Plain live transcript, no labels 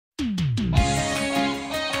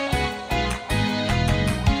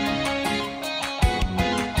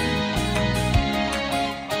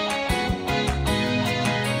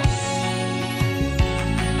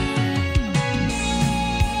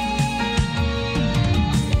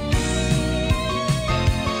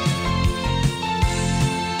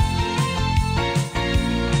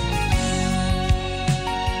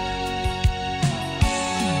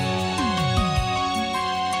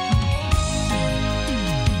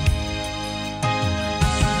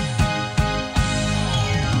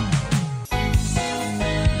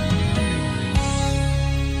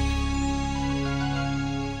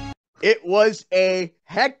It was a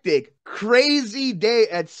hectic, crazy day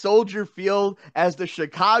at Soldier Field as the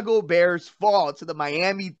Chicago Bears fall to the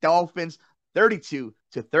Miami Dolphins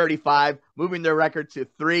 32-35, moving their record to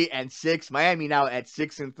 3-6. Miami now at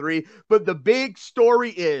 6-3. But the big story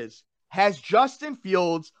is, has Justin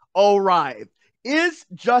Fields arrived? Is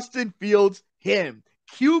Justin Fields him?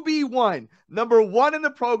 QB1, number one in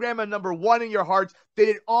the program and number one in your hearts. Did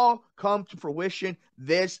it all come to fruition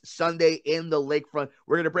this Sunday in the lakefront?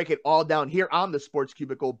 We're going to break it all down here on the Sports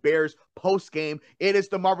Cubicle Bears post game. It is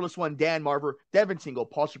the marvelous one, Dan Marver, Devin Tingle,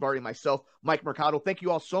 Paul Chivari, and myself, Mike Mercado. Thank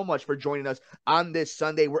you all so much for joining us on this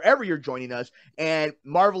Sunday, wherever you're joining us. And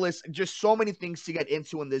marvelous, just so many things to get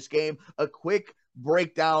into in this game. A quick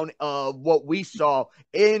breakdown of what we saw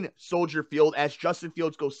in Soldier Field as Justin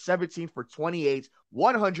Fields goes 17 for 28,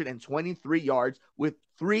 123 yards with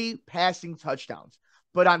 3 passing touchdowns.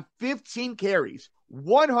 But on 15 carries,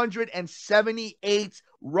 178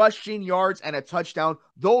 rushing yards and a touchdown.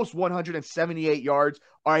 Those 178 yards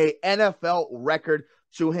are an NFL record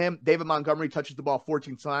to him. David Montgomery touches the ball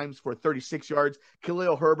 14 times for 36 yards.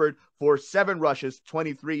 Khalil Herbert for 7 rushes,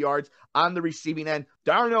 23 yards. On the receiving end,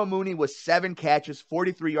 Darnell Mooney with 7 catches,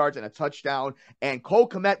 43 yards and a touchdown. And Cole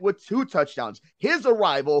Kmet with 2 touchdowns. His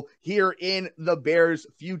arrival here in the Bears'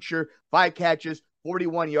 future, 5 catches,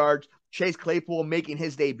 41 yards. Chase Claypool making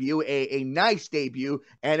his debut, a nice debut,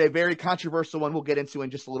 and a very controversial one we'll get into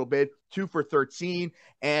in just a little bit. 2 for 13,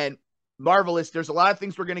 and marvelous. There's a lot of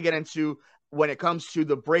things we're going to get into when it comes to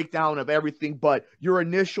the breakdown of everything, but your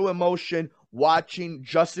initial emotion watching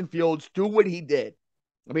Justin Fields do what he did.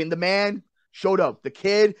 I mean, the man showed up. The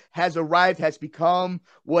kid has arrived, has become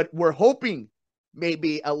what we're hoping may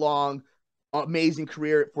be a long, amazing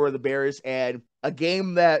career for the Bears, and a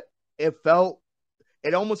game that it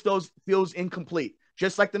almost feels incomplete,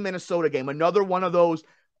 just like the Minnesota game. Another one of those,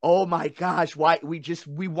 oh my gosh, why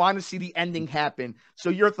we want to see the ending happen. So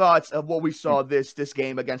your thoughts of what we saw this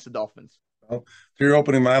game against the Dolphins? Well, to your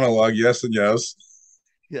opening monologue, yes and yes.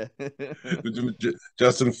 Yeah.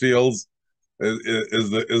 Justin Fields is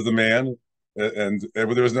the man, and there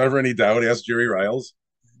was never any doubt. Ask Jerry Riles,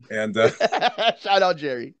 and Shout out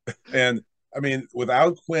Jerry. and I mean,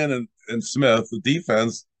 without Quinn and Smith, the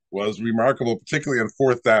defense was remarkable, particularly on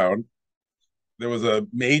fourth down. There was a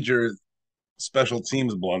major special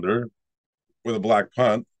teams blunder with a block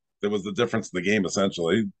punt that was the difference in the game,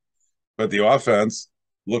 essentially. But the offense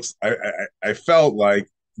looks, I felt like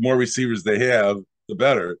the more receivers they have, the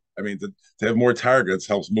better. I mean, to have more targets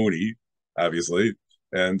helps Mooney, obviously.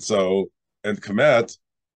 And Komet,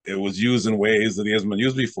 it was used in ways that he hasn't been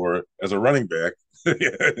used before as a running back.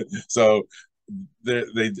 So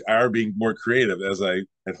they are being more creative, as I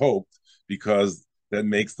had hoped, because that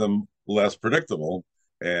makes them less predictable.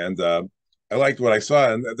 And I liked what I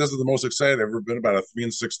saw, and this is the most excited I've ever been about a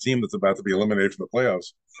 3-6 team that's about to be eliminated from the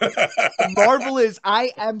playoffs. Marvelous.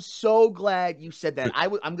 I am so glad you said that.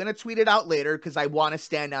 I'm going to tweet it out later because I want to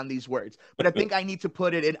stand on these words, but I think I need to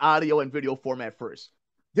put it in audio and video format first.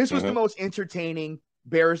 This was the most entertaining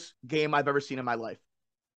Bears game I've ever seen in my life.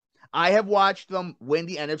 I have watched them win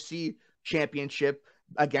the NFC Championship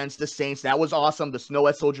against the Saints. That was awesome. The snow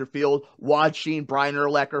at Soldier Field, watching Brian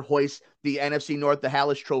Urlacher hoist the NFC North, the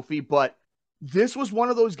Hallis Trophy. But this was one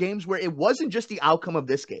of those games where it wasn't just the outcome of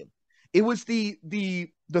this game. It was the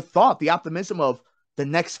thought, the optimism of the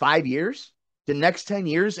next 5 years, the next 10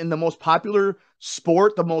 years in the most popular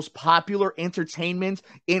sport, the most popular entertainment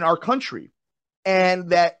in our country.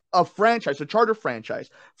 And that a franchise, a charter franchise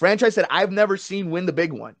that I've never seen win the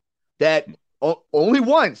big one, that only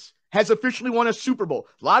once has officially won a Super Bowl.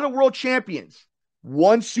 A lot of world champions,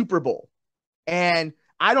 one Super Bowl. And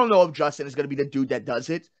I don't know if Justin is going to be the dude that does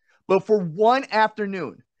it, but for one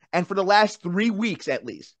afternoon and for the last 3 weeks at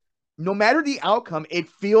least, no matter the outcome, it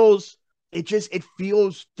feels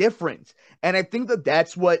different. And I think that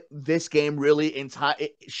that's what this game really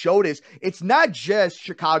showed is it's not just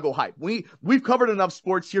Chicago hype. We've covered enough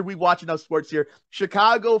sports here. We watch enough sports here.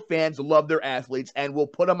 Chicago fans love their athletes and will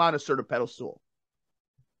put them on a certain pedestal.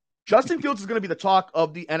 Justin Fields is going to be the talk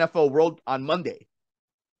of the NFL world on Monday.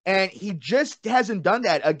 And he just hasn't done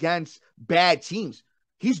that against bad teams.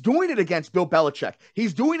 He's doing it against Bill Belichick.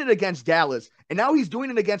 He's doing it against Dallas. And now he's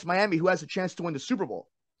doing it against Miami, who has a chance to win the Super Bowl.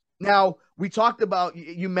 Now, we talked about,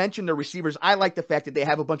 you mentioned the receivers. I like the fact that they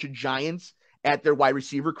have a bunch of giants at their wide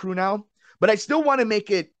receiver crew now. But I still want to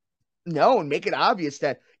make it known, make it obvious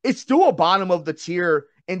that it's still a bottom of the tier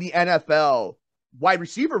in the NFL wide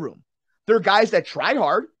receiver room. They're guys that try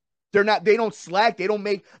hard. They don't slack.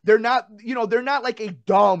 They're not like a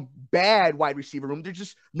dumb, bad wide receiver room. They're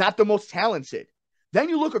just not the most talented. Then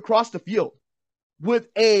you look across the field with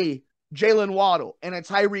a Jalen Waddle and a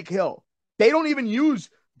Tyreek Hill. They don't even use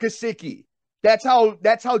Gesicki. That's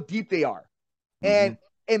how deep they are. And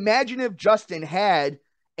imagine if Justin had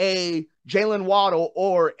a Jalen Waddle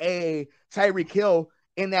or a Tyreek Hill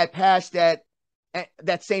in that pass that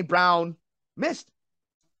St. Brown missed.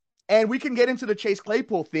 And we can get into the Chase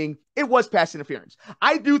Claypool thing. It was pass interference.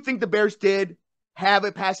 I do think the Bears did have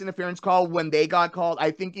a pass interference call when they got called.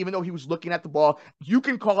 I think even though he was looking at the ball, you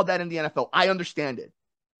can call that in the NFL. I understand it.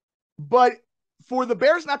 But for the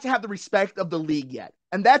Bears not to have the respect of the league yet,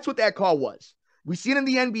 and that's what that call was. We see it in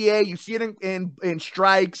the NBA. You see it in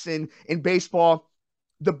strikes and in baseball.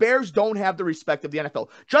 The Bears don't have the respect of the NFL.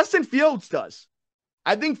 Justin Fields does.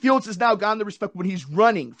 I think Fields has now gotten the respect when he's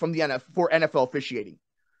running from the NFL for NFL officiating.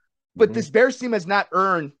 But this Bears team has not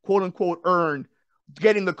earned, quote unquote,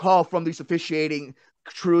 getting the call from these officiating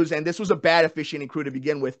crews. And this was a bad officiating crew to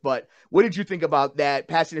begin with. But what did you think about that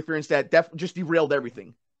pass interference that just derailed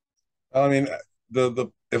everything? I mean,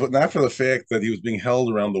 if not for the fact that he was being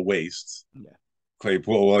held around the waist,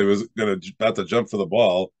 Claypool, while he was about to jump for the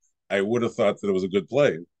ball, I would have thought that it was a good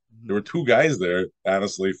play. There were two guys there,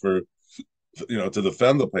 honestly, to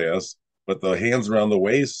defend the pass, but the hands around the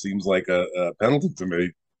waist seems like a penalty to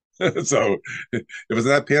me. So if it's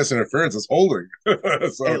not pass interference, it's holding.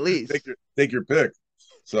 So at least take your pick.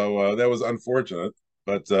 So that was unfortunate,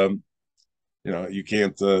 but you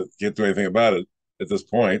can't do anything about it at this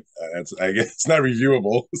point. I guess it's not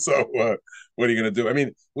reviewable. So what are you going to do? I mean,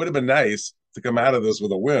 it would have been nice to come out of this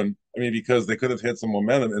with a win. I mean, because they could have had some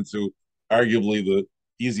momentum into arguably the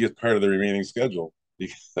easiest part of the remaining schedule.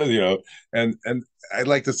 And I'd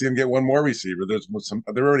like to see them get one more receiver.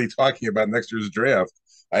 They're already talking about next year's draft.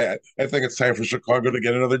 I think it's time for Chicago to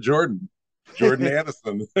get another Jordan. Jordan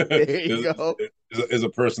Addison is a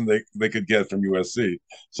person they could get from USC.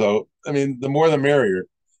 So, I mean, the more the merrier.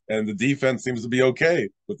 And the defense seems to be okay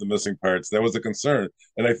with the missing parts. That was a concern.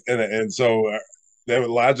 And so that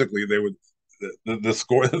logically they would the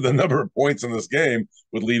score, the number of points in this game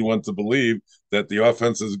would lead one to believe that the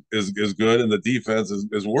offense is good and the defense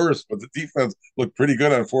is worse. But the defense looked pretty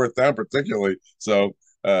good on fourth down, particularly. So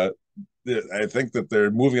I think that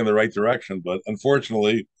they're moving in the right direction. But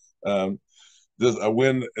unfortunately, a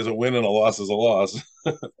win is a win and a loss is a loss.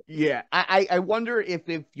 Yeah, I wonder if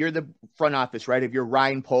you're the front office, right? If you're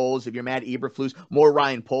Ryan Poles, if you're Matt Eberflus, more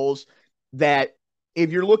Ryan Poles, that if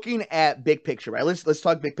you're looking at big picture, right? Let's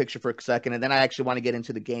talk big picture for a second, and then I actually want to get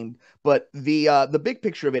into the game. But the big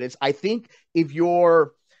picture of it is, I think if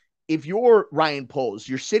you're Ryan Poles,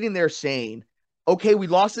 you're sitting there saying, okay, we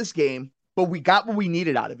lost this game, but we got what we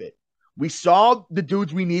needed out of it. We saw the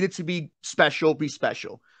dudes we needed to be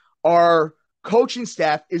special. Our coaching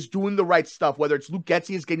staff is doing the right stuff, whether it's Luke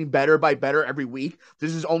Getsy is getting better every week.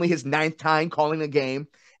 This is only his 9th time calling a game.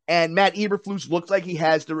 And Matt Eberflus looks like he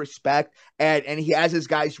has the respect and he has his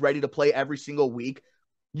guys ready to play every single week.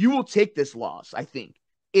 You will take this loss, I think.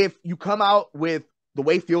 If you come out with the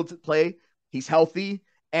way Fields play, he's healthy,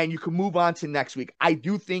 and you can move on to next week. I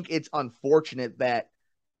do think it's unfortunate that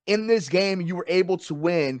in this game you were able to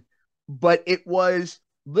win, but it was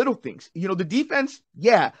little things. The defense,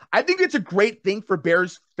 I think it's a great thing for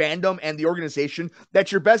Bears fandom and the organization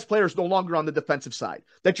that your best player is no longer on the defensive side,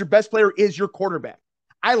 that your best player is your quarterback.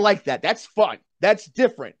 I like that. That's fun. That's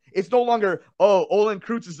different. It's no longer, Olin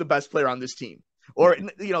Kreutz is the best player on this team. Or,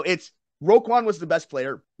 it's Roquan was the best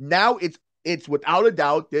player. Now it's without a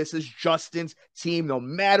doubt, this is Justin's team, no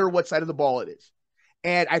matter what side of the ball it is.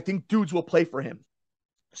 And I think dudes will play for him.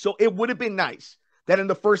 So it would have been nice that in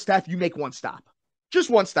the first half you make one stop.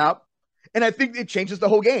 Just one stop. And I think it changes the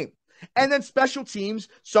whole game. And then special teams,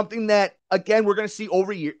 something that, again, we're going to see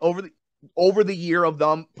over the year of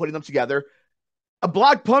them putting them together. A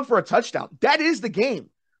blocked punt for a touchdown. That is the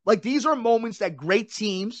game. Like, these are moments that great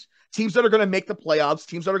teams that are going to make the playoffs,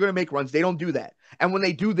 teams that are going to make runs, they don't do that. And when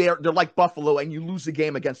they do, they're like Buffalo, and you lose the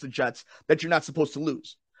game against the Jets that you're not supposed to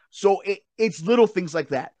lose. So it's little things like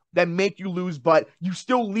that make you lose, but you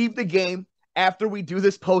still leave the game after we do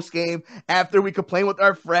this post game, after we complain with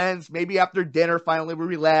our friends, maybe after dinner, finally we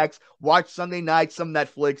relax, watch Sunday night, some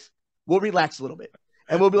Netflix. We'll relax a little bit.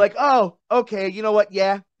 And we'll be like, oh, okay, you know what?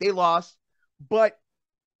 Yeah, they lost. But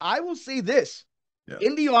I will say this.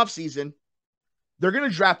 In the offseason, they're going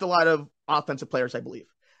to draft a lot of offensive players, I believe.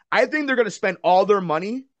 I think they're going to spend all their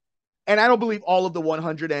money, and I don't believe all of the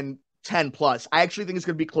 110 plus. I actually think it's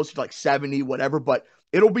going to be closer to like 70, whatever, but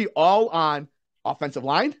it'll be all on offensive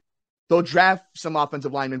line. They'll draft some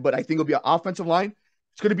offensive linemen, but I think it'll be an offensive line.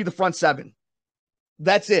 It's going to be the front seven.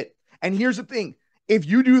 That's it. And here's the thing. If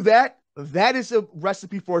you do that, that is a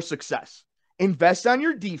recipe for success. Invest on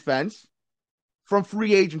your defense from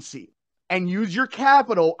free agency. and use your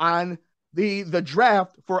capital on the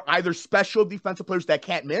draft for either special defensive players that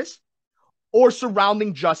can't miss or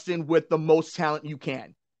surrounding Justin with the most talent you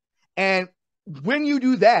can. And when you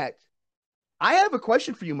do that, I have a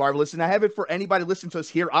question for you, Marvelous, and I have it for anybody listening to us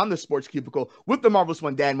here on the Sports Cubicle with the Marvelous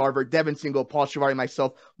One, Dan Marver, Devin Tingle, Paul Chivari,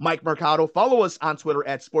 myself, Mike Mercado. Follow us on Twitter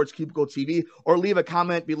at Sports Cubicle TV, or leave a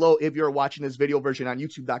comment below if you're watching this video version on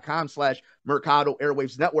youtube.com/Mercado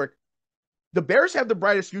Airwaves Network. The Bears have the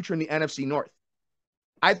brightest future in the NFC North.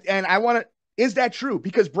 Is that true?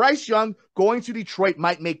 Because Bryce Young going to Detroit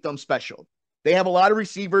might make them special. They have a lot of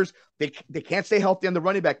receivers. They can't stay healthy in the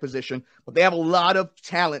running back position, but they have a lot of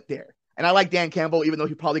talent there. And I like Dan Campbell, even though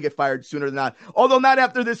he'll probably get fired sooner than not. Although not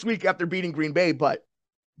after this week, after beating Green Bay. But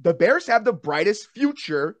the Bears have the brightest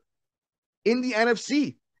future in the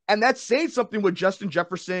NFC. And that's saying something with Justin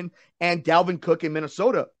Jefferson and Dalvin Cook in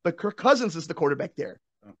Minnesota. But Kirk Cousins is the quarterback there.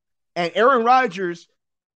 And Aaron Rodgers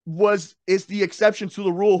is the exception to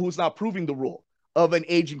the rule, who's not proving the rule of an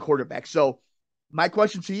aging quarterback. So my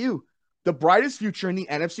question to you, the brightest future in the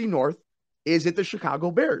NFC North, is it the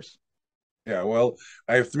Chicago Bears? Yeah, well,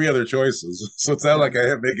 I have 3 other choices, so it's not like I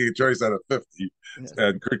am making a choice out of 50.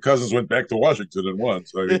 And Kirk Cousins went back to Washington and won.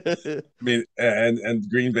 So I mean, and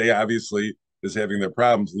Green Bay obviously is having their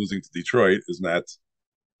problems. Losing to Detroit is not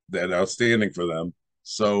that outstanding for them.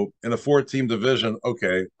 So in a 4-team division,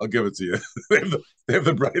 okay, I'll give it to you. They have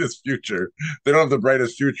the brightest future. They don't have the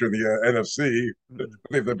brightest future in the NFC.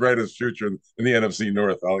 They have the brightest future in the NFC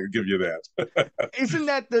North. I'll give you that. Isn't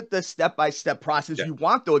that the step-by-step process you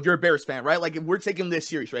want, though, if you're a Bears fan, right? Like, if we're taking this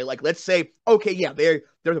series, right? Like, let's say, okay, yeah, they're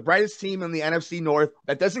the brightest team in the NFC North.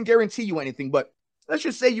 That doesn't guarantee you anything, but let's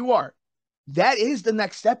just say you are. That is the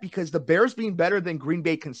next step, because the Bears being better than Green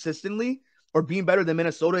Bay consistently, or being better than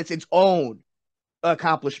Minnesota, it's its own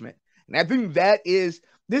accomplishment. And I think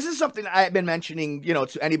this is something I've been mentioning,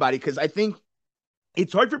 to anybody, because I think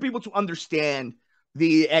it's hard for people to understand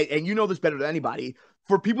and you know this better than anybody,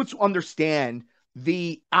 for people to understand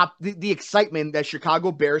the excitement that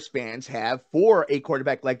Chicago Bears fans have for a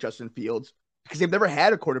quarterback like Justin Fields, because they've never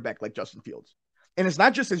had a quarterback like Justin Fields. And it's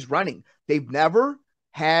not just his running. They've never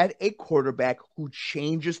had a quarterback who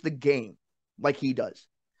changes the game like he does.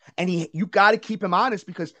 And you got to keep him honest,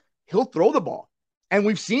 because he'll throw the ball. And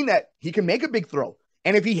we've seen that he can make a big throw.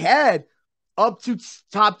 And if he had up to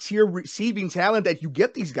top tier receiving talent that you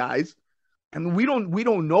get these guys, I mean, we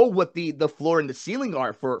don't know what the floor and the ceiling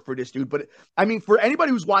are for this dude. But I mean, for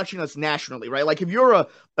anybody who's watching us nationally, right? Like, if you're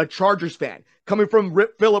a Chargers fan coming from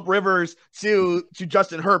Phillip Rivers to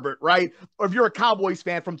Justin Herbert, right? Or if you're a Cowboys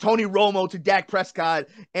fan, from Tony Romo to Dak Prescott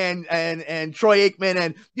and Troy Aikman,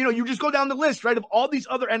 and you just go down the list, right, of all these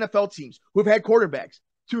other NFL teams who've had quarterbacks,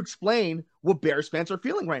 to explain what Bears fans are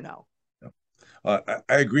feeling right now. I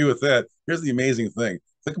agree with that. Here's the amazing thing.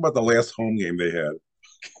 Think about the last home game they had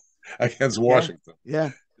against Washington.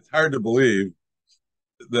 Yeah. It's hard to believe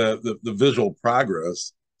the visual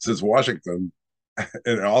progress since Washington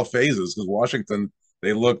in all phases, because Washington,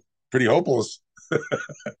 they look pretty hopeless.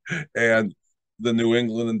 And the New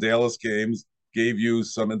England and Dallas games gave you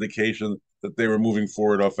some indication that they were moving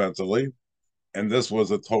forward offensively. And this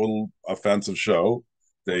was a total offensive show.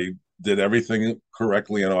 They did everything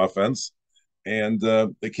correctly in offense, and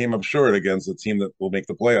they came up short against a team that will make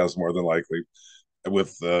the playoffs more than likely,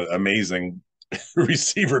 with amazing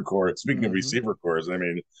receiver corps. Speaking of receiver corps, I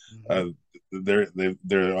mean,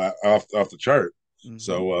 they're off the chart.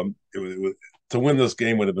 So to win this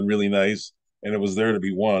game would have been really nice, and it was there to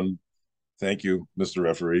be won. Thank you, Mr.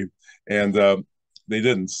 Referee. And they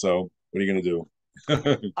didn't. So what are you going to do?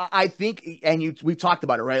 I think, and we talked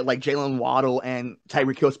about it, right? Like Jalen Waddle and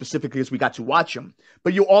Tyreek Hill specifically, as we got to watch them.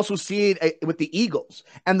 But you also see it with the Eagles.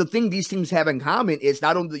 And the thing these teams have in common is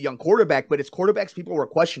not only the young quarterback, but it's quarterbacks people were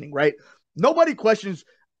questioning, right? Nobody questions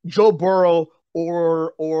Joe Burrow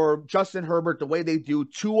or Justin Herbert the way they do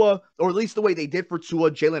Tua, or at least the way they did for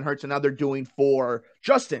Tua, Jalen Hurts, and now they're doing for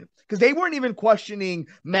Justin. Because they weren't even questioning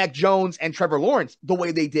Mac Jones and Trevor Lawrence the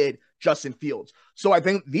way they did Justin Fields. So I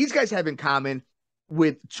think these guys have in common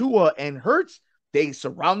with Tua and Hurts, they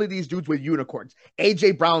surrounded these dudes with unicorns.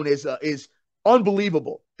 A.J. Brown is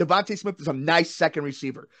unbelievable. Devontae Smith is a nice second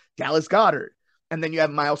receiver. Dallas Goedert. And then you have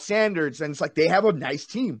Miles Sanders. And it's like they have a nice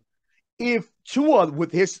team. If Tua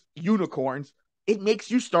with his unicorns, it makes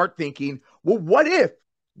you start thinking, well, what if?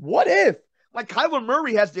 Like Kyler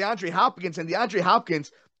Murray has DeAndre Hopkins, and DeAndre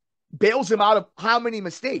Hopkins bails him out of how many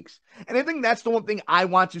mistakes? And I think that's the one thing I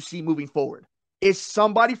want to see moving forward, is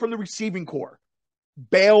somebody from the receiving corps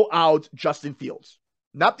bail out Justin Fields.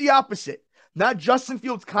 Not the opposite. Not Justin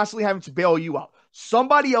Fields constantly having to bail you out.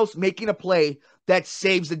 Somebody else making a play that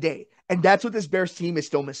saves the day. And that's what this Bears team is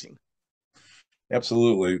still missing.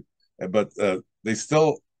 Absolutely. But they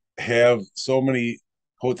still have so many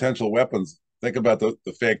potential weapons. Think about the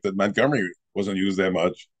fact that Montgomery wasn't used that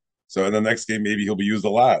much. So in the next game, maybe he'll be used a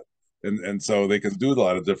lot. And so they can do a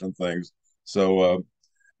lot of different things. So,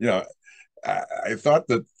 you know, I thought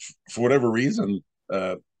that for whatever reason,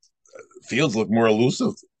 Fields looked more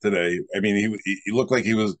elusive today. I mean, he looked like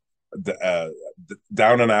he was uh,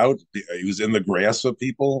 down and out. He was in the grasp of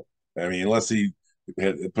people. I mean, unless he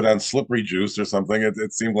had put on slippery juice or something,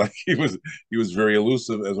 it seemed like he was very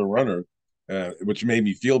elusive as a runner, which made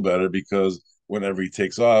me feel better because whenever he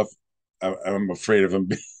takes off, I'm afraid of him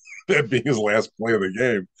that being his last play of the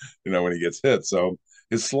game. When he gets hit. So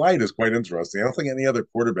his slide is quite interesting. I don't think any other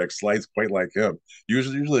quarterback slides quite like him.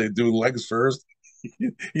 Usually they do legs first.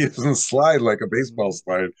 He doesn't slide like a baseball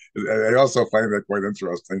slide. I also find that quite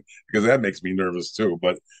interesting because that makes me nervous too.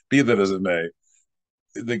 But be that as it may,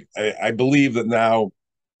 I believe that now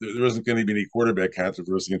there isn't going to be any quarterback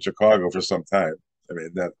controversy in Chicago for some time. I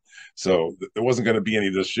mean that, so there wasn't going to be any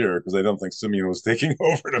this year because I don't think Simeon was taking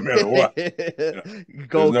over no matter what. There's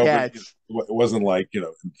Go nobody. Cats. It wasn't like in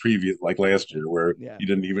previous like last year where Yeah.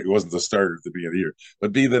 he wasn't the starter at the beginning of the year.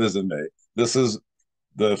 But be that as it may, this is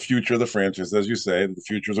the future of the franchise, as you say. The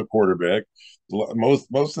future is a quarterback.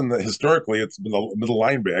 Most in the historically, it's been the middle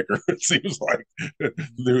linebacker. It seems like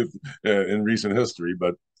in recent history,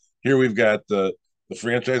 but here we've got the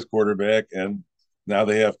franchise quarterback, and now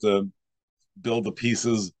they have to build the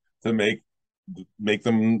pieces to make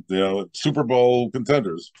them Super Bowl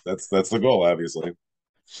contenders. That's the goal, obviously.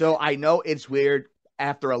 So I know it's weird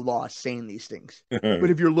after a loss saying these things, but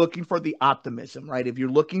if you're looking for the optimism, right? If you're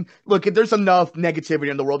look, if there's enough negativity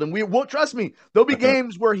in the world, and we will, trust me, there'll be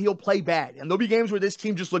games where he'll play bad, and there'll be games where this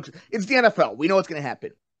team just looks. It's the NFL. We know what's going to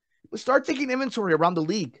happen. Let's start taking inventory around the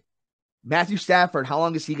league. Matthew Stafford, how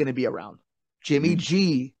long is he going to be around? Jimmy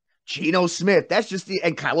G, Geno Smith,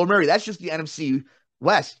 and Kyler Murray, that's just the NFC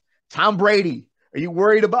West. Tom Brady, are you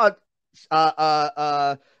worried about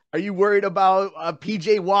PJ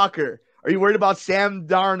Walker? Are you worried about Sam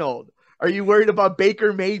Darnold? Are you worried about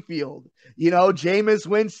Baker Mayfield? Jameis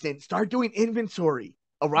Winston. Start doing inventory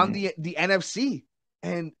around the NFC,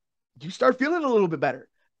 and you start feeling a little bit better.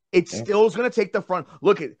 It still is going to take the front.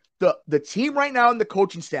 Look at the team right now and the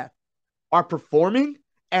coaching staff are performing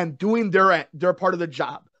and doing their part of the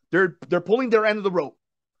job. They're pulling their end of the rope.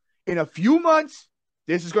 In a few months,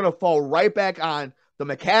 this is going to fall right back on the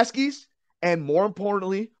McCaskies and, more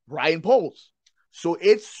importantly, Ryan Poles. So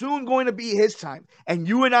it's soon going to be his time. And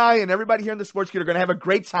you and I and everybody here in the Sports Kid are going to have a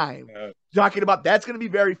great time talking about that's going to be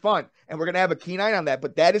very fun. And we're going to have a keen eye on that.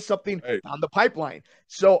 But that is something on the pipeline.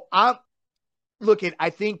 So I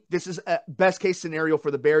think this is a best case scenario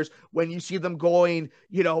for the Bears when you see them going,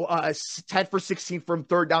 10 for 16 from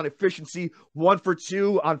third down efficiency, 1 for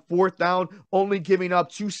 2 on fourth down, only giving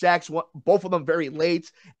up 2 sacks, both of them very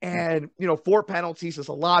late. And, 4 penalties is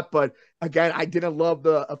a lot. But again, I didn't love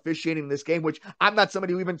the officiating in this game, which I'm not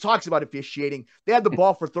somebody who even talks about officiating. They had the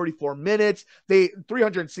ball for 34 minutes.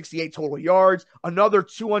 368 total yards, another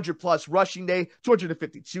 200 plus rushing day,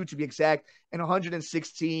 252 to be exact, and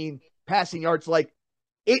 116 passing yards. Like,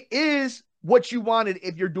 it is what you wanted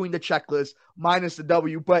if you're doing the checklist minus the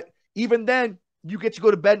W. But even then, you get to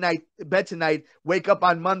go to bed tonight, wake up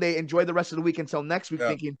on Monday, enjoy the rest of the week until next week,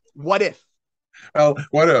 thinking, what if? Well,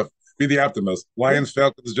 what if? Be the optimist. Lions,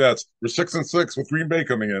 Falcons, Jets. We're 6-6 with Green Bay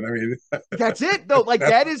coming in. I mean, that's it though. Like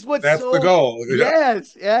that's the goal.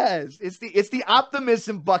 Yes. It's the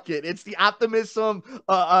optimism bucket. It's the optimism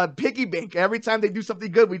piggy bank. Every time they do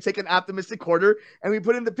something good, we take an optimistic quarter and we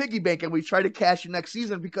put in the piggy bank and we try to cash in next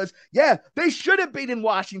season because they should have beaten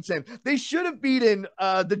Washington. They should have beaten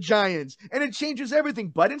the Giants, and it changes everything.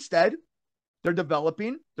 But instead, they're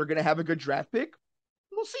developing. They're going to have a good draft pick.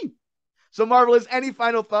 We'll see. So, Marvelous, any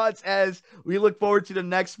final thoughts as we look forward to the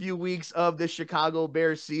next few weeks of the Chicago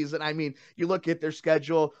Bears season? I mean, you look at their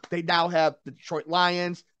schedule. They now have the Detroit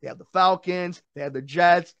Lions, they have the Falcons, they have the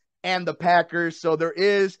Jets, and the Packers. So there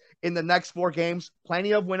is, in the next 4 games,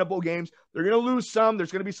 plenty of winnable games. They're going to lose some.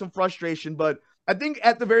 There's going to be some frustration. But I think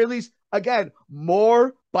at the very least, again,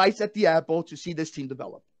 more bites at the apple to see this team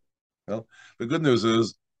develop. Well, the good news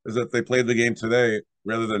is that they played the game today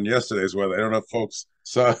rather than yesterday's weather. I don't know if folks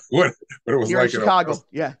saw what it was here like in Chicago.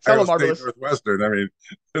 Ohio State, Northwestern. I mean,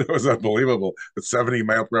 it was unbelievable. The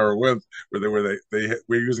 70-mile-per-hour winds they were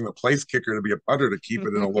using the place kicker to be a punter to keep it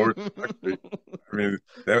in a lower trajectory. I mean,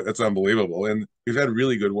 that's unbelievable. And we've had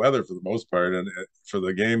really good weather for the most part and for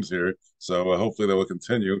the games here. So hopefully that will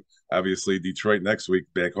continue. Obviously, Detroit next week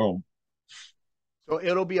back home. So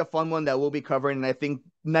it'll be a fun one that we'll be covering. And I think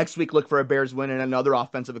next week, look for a Bears win and another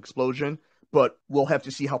offensive explosion. but we'll have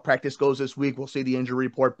to see how practice goes this week. We'll see the injury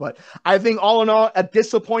report. But I think all in all, a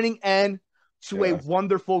disappointing end to a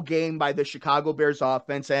wonderful game by the Chicago Bears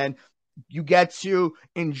offense. And you get to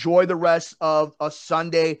enjoy the rest of a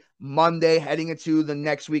Sunday, Monday, heading into the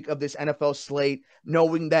next week of this NFL slate,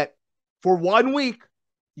 knowing that for 1 week,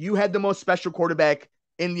 you had the most special quarterback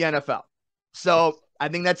in the NFL. So I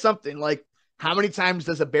think that's something. Like, how many times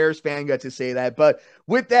does a Bears fan get to say that? But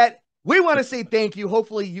with that, we want to say thank you.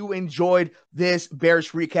 Hopefully you enjoyed this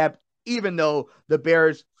Bears recap, even though the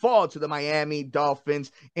Bears fall to the Miami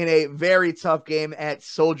Dolphins in a very tough game at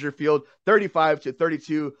Soldier Field,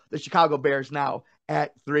 35-32. The Chicago Bears now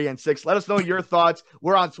at 3-6. Let us know your thoughts.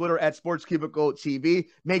 We're on Twitter at Sports Cubicle TV.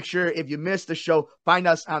 Make sure if you missed the show, find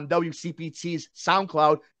us on WCPT's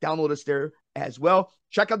SoundCloud. Download us there as well.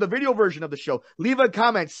 Check out the video version of the show. Leave a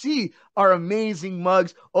comment. See our amazing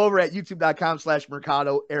mugs over at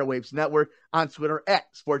youtube.com/Mercado Airwaves Network, on Twitter at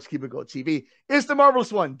Sports Cubicle TV. It's the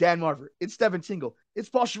marvelous one, Dan Marver. It's Devin Tingle. It's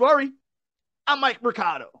Paul Chivari. I'm Mike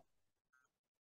Mercado.